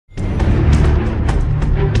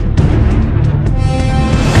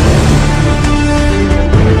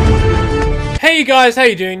Hey guys, how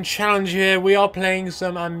you doing? Challenge here. We are playing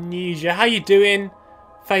some Amnesia. How you doing?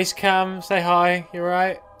 Facecam, say hi. You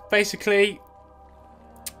alright? Basically,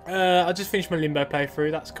 I just finished my Limbo playthrough.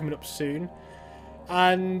 That's coming up soon.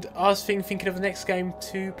 And I was thinking of the next game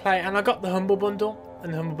to play. And I got the Humble Bundle.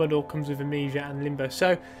 And the Humble Bundle comes with Amnesia and Limbo.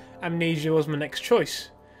 So, Amnesia was my next choice.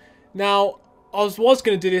 Now, I was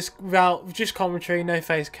going to do this without just commentary, no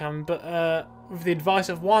facecam. But with the advice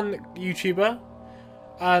of one YouTuber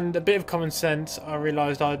and a bit of common sense, I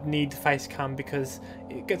realised I'd need face cam because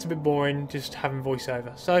it gets a bit boring just having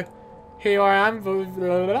voiceover. So here I am,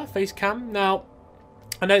 face cam. Now,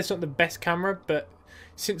 I know it's not the best camera, but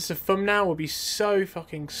since the thumbnail will be so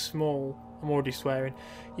fucking small, I'm already swearing,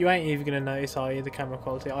 you ain't even going to notice, are you, the camera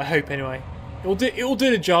quality? I hope anyway. It'll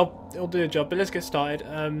do the job. It'll do the job, but let's get started.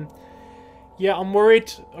 Yeah, I'm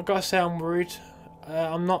worried. I've got to say I'm worried.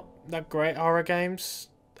 I'm not that great at horror games.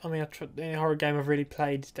 I mean, the only horror game I've really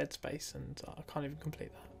played is Dead Space, and I can't even complete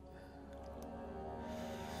that.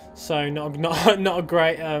 So not a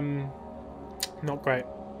great not great.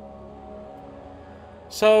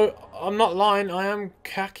 So I'm not lying. I am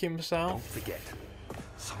cacking myself. Don't forget,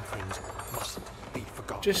 some things mustn't be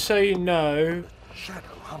forgotten. Just so you know,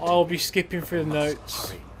 I'll be skipping through the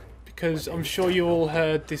notes because I'm sure you all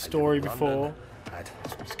heard this story before.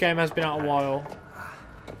 This game has been out a while.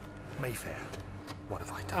 Mayfair. What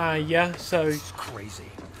have I done? Yeah, so This is crazy.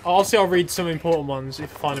 obviously I'll read some important ones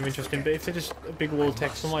if I find them interesting, but if they're just a big wall of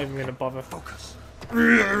text, I'm not even going to bother. Focus.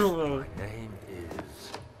 My name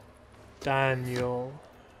is Daniel.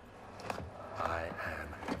 I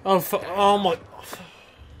am. Oh my.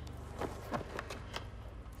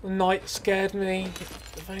 The night scared me.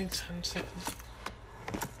 It's only 10 seconds.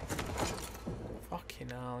 Fucking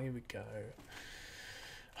hell, here we go.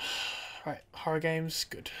 Right, horror games,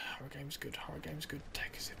 good. Horror games, good. Horror games, good.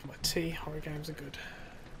 Take a sip of my tea. Horror games are good.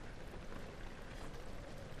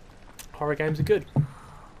 Horror games are good.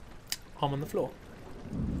 I'm on the floor.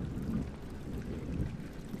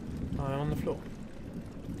 I'm on the floor.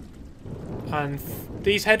 And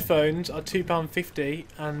these headphones are £2.50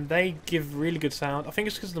 and they give really good sound. I think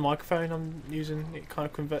it's because of the microphone I'm using. It kind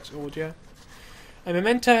of converts audio. A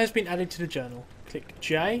memento has been added to the journal. Click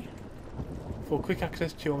J. For quick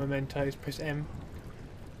access to your mementos, press M.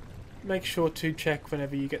 Make sure to check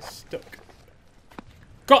whenever you get stuck.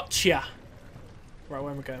 Gotcha! Right,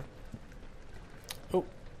 where am I going? Oh,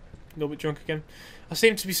 a little bit drunk again. I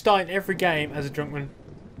seem to be starting every game as a drunk one.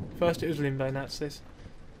 First it was Limbo, now it's this.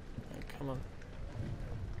 Oh, come on.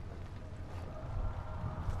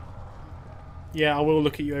 Yeah, I will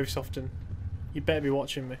look at you every so often. You better be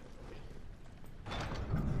watching me.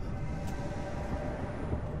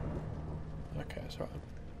 Right.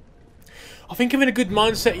 I think I'm in a good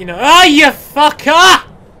mindset, you know. Ah, you fucker!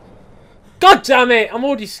 God damn it! I'm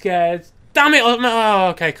already scared. Damn it! Oh,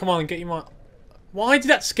 okay, come on, get your mind. Why did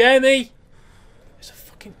that scare me? It's a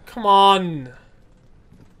fucking. Come on!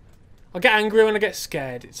 I get angry when I get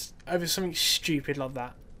scared. It's over something stupid like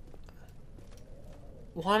that.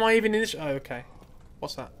 Why am I even in this? Oh, okay.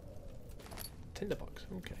 What's that? Tinderbox.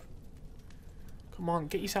 Okay. Come on,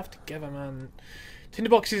 get yourself together, man.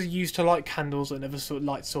 Tinderboxes are used to light candles and other sort of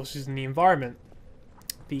light sources in the environment.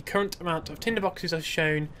 The current amount of tinderboxes are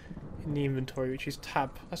shown in the inventory, which is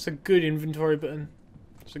tab. That's a good inventory button.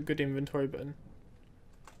 That's a good inventory button.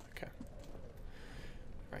 Okay.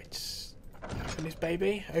 Right. Open this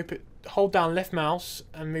baby. Hold down left mouse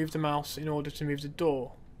and move the mouse in order to move the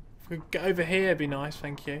door. If we could get over here, it'd be nice.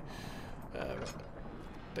 Thank you. There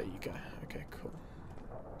you go. Okay, cool.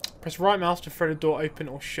 Press right mouse to throw the door open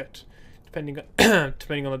or shut, depending on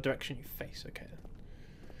the direction you face. Okay.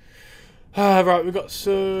 Right, we've got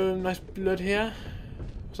some nice blood here.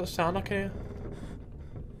 What's that sound I can hear?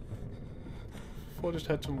 I just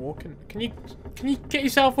heard some walking. Can you get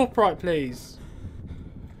yourself upright, please?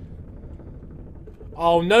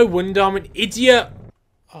 Oh, no wonder I'm an idiot.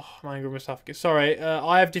 Oh, I'm angry with myself. Sorry,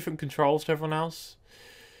 I have different controls to everyone else,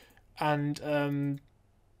 and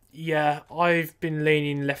yeah, I've been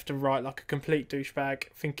leaning left and right like a complete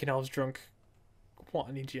douchebag, thinking I was drunk. What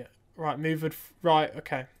an idiot. Right, move it. Right,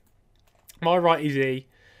 okay. My right is E,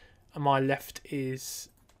 and my left is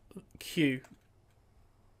Q.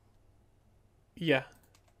 Yeah.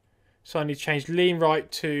 So I need to change lean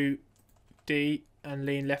right to D and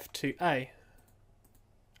lean left to A.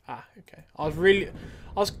 Ah, okay. I was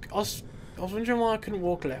wondering why I couldn't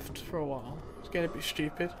walk left for a while. I was getting a bit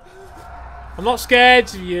stupid. I'm not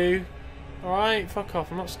scared of you. Alright, fuck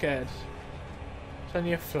off. I'm not scared. It's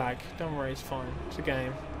only a flag. Don't worry, it's fine. It's a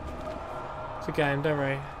game. It's a game, don't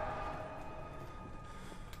worry.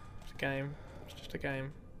 It's a game. It's just a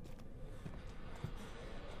game.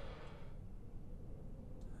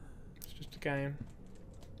 game.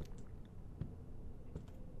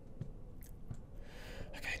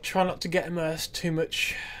 Okay, try not to get immersed too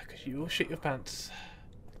much, because you will shit your pants.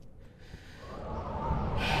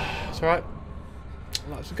 It's alright.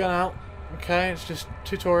 Lights have gone out. Okay, it's just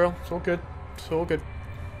tutorial. It's all good. It's all good.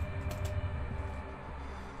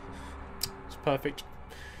 It's perfect.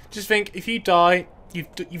 Just think, if you die,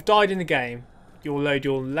 you've died in the game. You'll load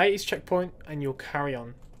your latest checkpoint and you'll carry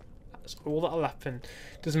on. That's all that'll happen.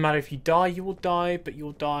 Doesn't matter if you die, you will die, but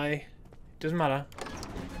you'll die. Doesn't matter.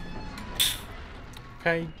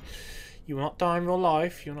 Okay, you will not die in real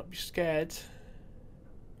life. You'll not be scared.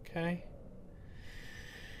 Okay.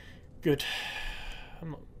 Good.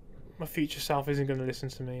 My future self isn't going to listen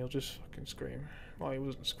to me. He'll just fucking scream. Well, he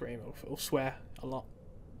wasn't scream. He'll swear a lot.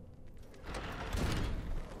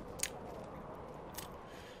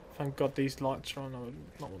 Thank God these lights are on. I would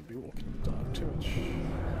not want to be walking in the dark too much.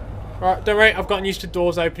 Right, don't worry. I've gotten used to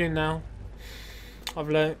doors opening now. I've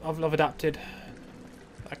learned. I've adapted.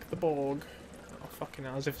 Like the Borg. Oh fucking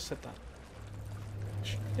hell! As if I said that.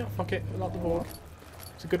 Yeah, fuck it. I like the Borg.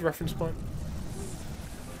 It's a good reference point.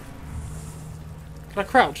 Can I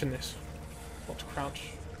crouch in this? What to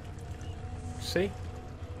crouch? See?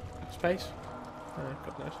 Space? Oh,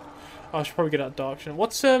 God knows. Oh, I should probably get out of dark.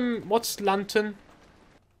 What's lantern?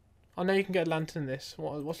 I know you can get a lantern in this.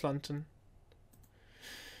 What's lantern?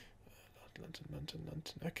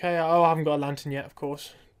 Lantern. Okay, oh, I haven't got a lantern yet, of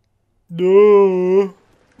course. No.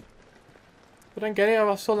 I don't get it.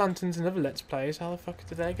 I saw lanterns in other Let's Plays. How the fuck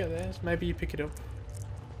did they get theirs? Maybe you pick it up.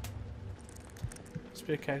 Must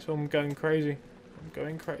be okay, so I'm going crazy. I'm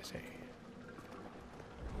going crazy.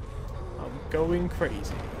 I'm going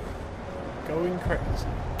crazy. Going crazy.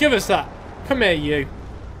 Give us that! Come here, you!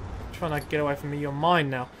 Trying to get away from me. You're mine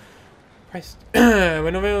now. Press.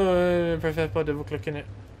 Whenever press F by double clicking it.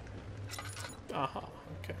 Aha,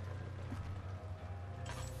 okay.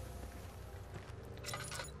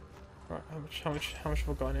 Right, how much have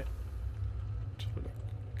I got in it?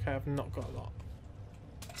 Okay, I've not got a lot.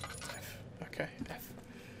 F. Okay, F.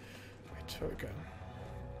 Wait, where we go? I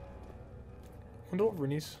wonder what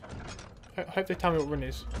run is. I hope they tell me what run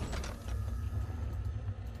is.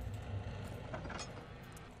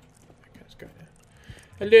 Okay, let's go now.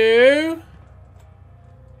 Hello?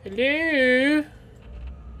 Hello?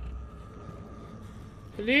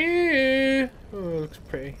 Hello? Oh, it looks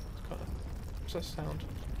pretty. It's got what's that sound?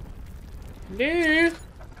 Hello?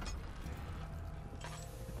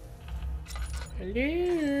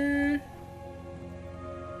 Hello?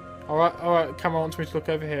 Alright, camera wants me to look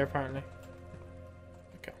over here apparently.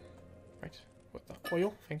 Okay. Right. What that?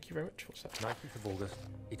 Oil? Thank you very much. What's that? 19th of August,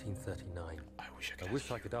 1839. I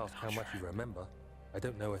wish I could ask how much you remember. I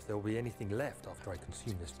don't know if there will be anything left after I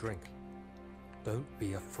consume this drink. Don't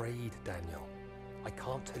be afraid, Daniel. I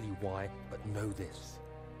can't tell you why, but know this.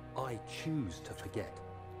 I choose to forget.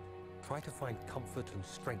 Try to find comfort and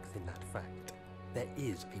strength in that fact. There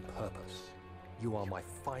is a purpose. You are my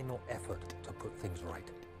final effort to put things right.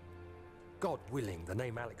 God willing, the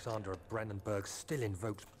name Alexander of Brandenburg still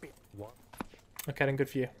invokes what? Okay, then good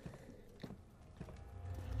for you.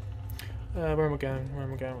 Where am I going? Where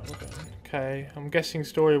am I going? Where am I going? Okay, I'm guessing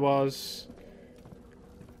story was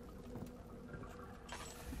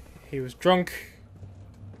he was drunk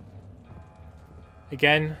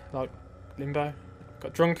again, like Limbo.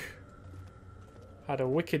 Got drunk, had a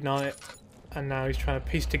wicked night, and now he's trying to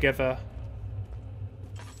piece together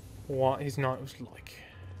what his night was like.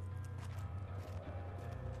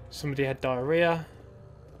 Somebody had diarrhea,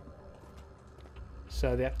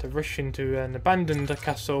 so they had to rush into an abandoned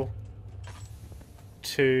castle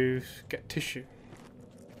to get tissue.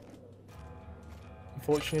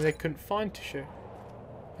 Unfortunately, they couldn't find tissue,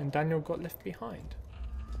 and Daniel got left behind.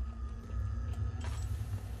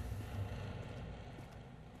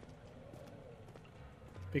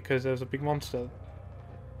 Because there was a big monster.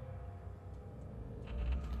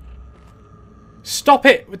 Stop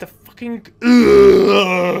it with the fucking...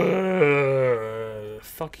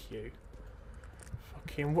 Fuck you.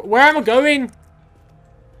 Fucking... Where am I going?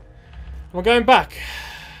 Am I going back?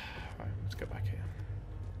 Right, let's go back here.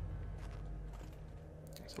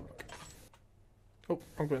 Let's have a look. Oh,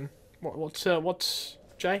 wrong button. What's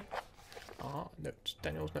J? Ah, notes.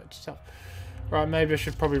 Daniel's notes stuff. Right, maybe I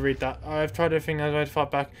should probably read that. I've tried everything as I to fight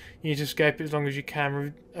back. You need to escape it as long as you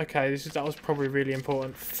can. Okay, that was probably really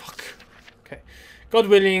important. Fuck. Okay. God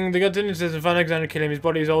willing, the God didn't says if Alexander kill him, his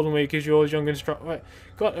body is old and weak, as yours, young and strong. Wait.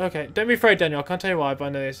 God, okay. Don't be afraid, Daniel. I can't tell you why, but I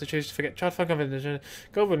know this. I choose to forget. Try to find confidence.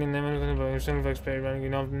 God willing, then I'm going to some folks play running.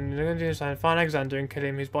 Find Alexander and kill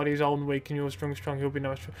him. His body is old and weak, and yours strong. He'll be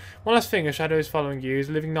no strong. One last thing, a shadow is following you. He's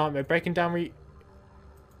a living nightmare, breaking down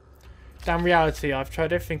Damn reality, I've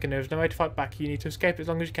tried everything and there's no way to fight back. You need to escape as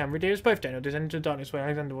long as you can. Redeem us both, Daniel. Descend into the darkness where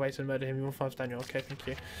Alexander waits and murder him. You will find Daniel. Okay, thank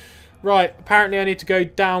you. Right, apparently I need to go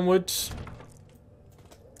downwards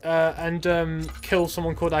and kill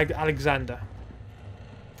someone called Alexander.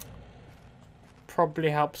 Probably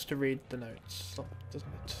helps to read the notes, doesn't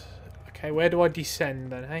it? Okay, where do I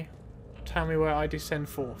descend then, hey? Tell me where I descend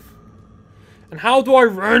forth. And how do I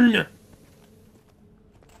run? I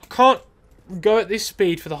can't go at this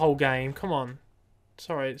speed for the whole game. Come on.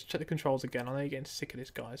 Sorry, let's check the controls again. I know you're getting sick of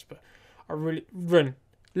this, guys, but I really... Run.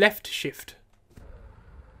 Left shift.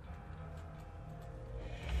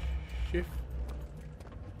 Shift.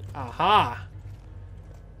 Aha!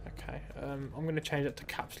 Okay, I'm going to change that to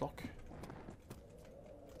caps lock.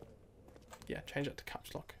 Yeah, change that to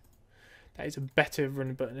caps lock. That is a better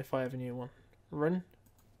run button if I ever knew one. Run.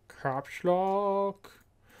 Caps lock.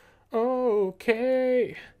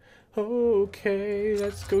 Okay. Okay,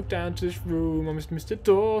 let's go down to this room. I must miss the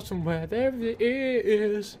door somewhere. There it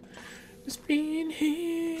is. It's been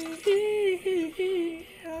here.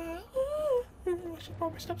 I should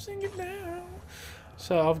probably stop singing now.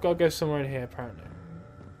 So I've got to go somewhere in here, apparently.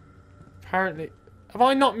 Apparently. Have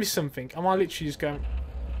I not missed something? Am I literally just going...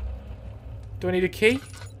 Do I need a key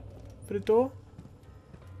for the door?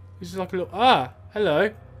 This is like a little... Ah!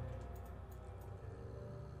 Hello.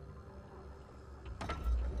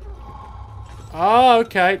 Ah,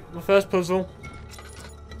 okay. My first puzzle.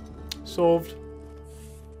 Solved.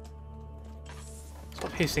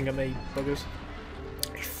 Stop hissing at me, buggers.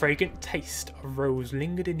 A fragrant taste of rose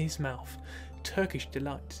lingered in his mouth. Turkish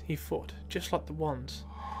delight, he thought, just like the ones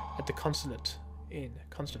at the consulate in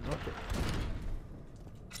Constantinople.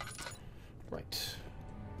 Right.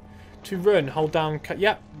 To run, hold down...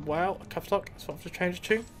 Yep, well, caps lock. That's what I have to change it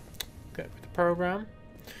to. Go with the program.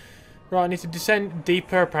 Right, I need to descend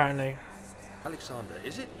deeper, apparently. Alexander,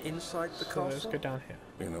 is it inside the So castle? let's go down here.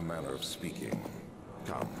 In a manner of speaking.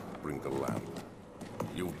 Come, bring the lamp.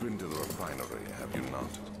 You've been to the refinery, have you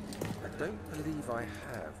not? I don't believe I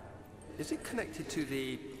have. Is it connected to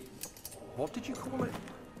the... What did you call it?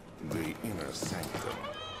 The inner sanctum.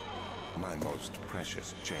 My most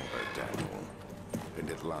precious chamber, Daniel. And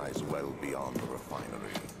it lies well beyond the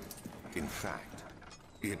refinery. In fact,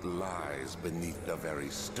 it lies beneath the very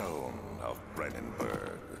stone of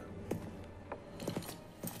Brennenburg.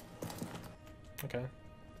 Okay.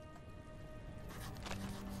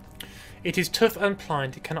 It is tough and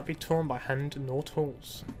pliant. It cannot be torn by hand nor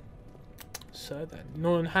tools. So then,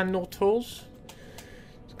 nor hand nor tools.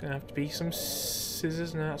 It's going to have to be some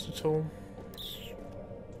scissors. No, that's a tool.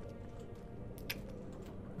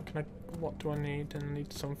 What do I need? I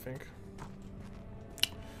need something.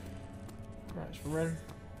 Right, let's run.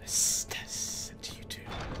 You two.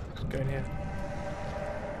 Let's go in here.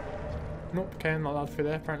 Nope, okay, I'm not allowed through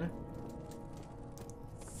there apparently.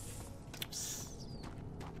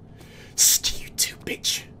 You two,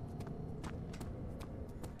 bitch!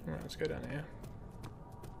 Alright, let's go down here.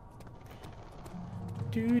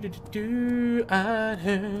 I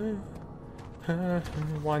know.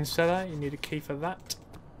 Wine cellar, you need a key for that.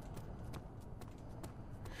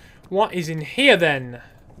 What is in here then?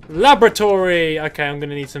 Laboratory! Okay, I'm going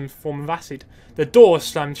to need some form of acid. The door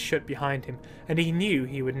slammed shut behind him, and he knew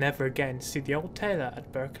he would never again see the old tailor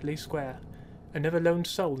at Berkeley Square. Another lone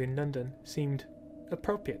soul in London seemed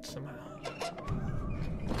appropriate somehow.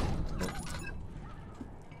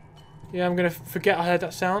 Yeah, I'm going to forget I heard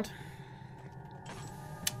that sound.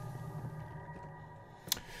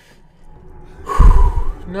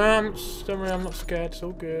 No, don't worry, I'm not scared. It's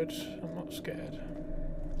all good. I'm not scared.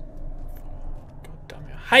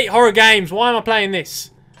 I hate horror games. Why am I playing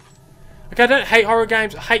this? Okay, I don't hate horror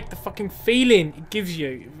games. I hate the fucking feeling it gives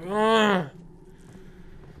you. Ugh.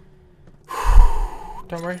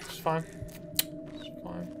 Don't worry, it's fine. It's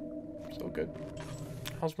fine. It's all good.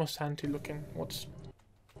 How's my sanity looking? What's...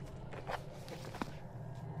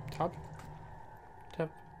 Tab? Tab.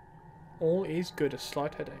 All is good. A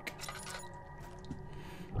slight headache.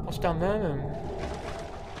 What's down there then?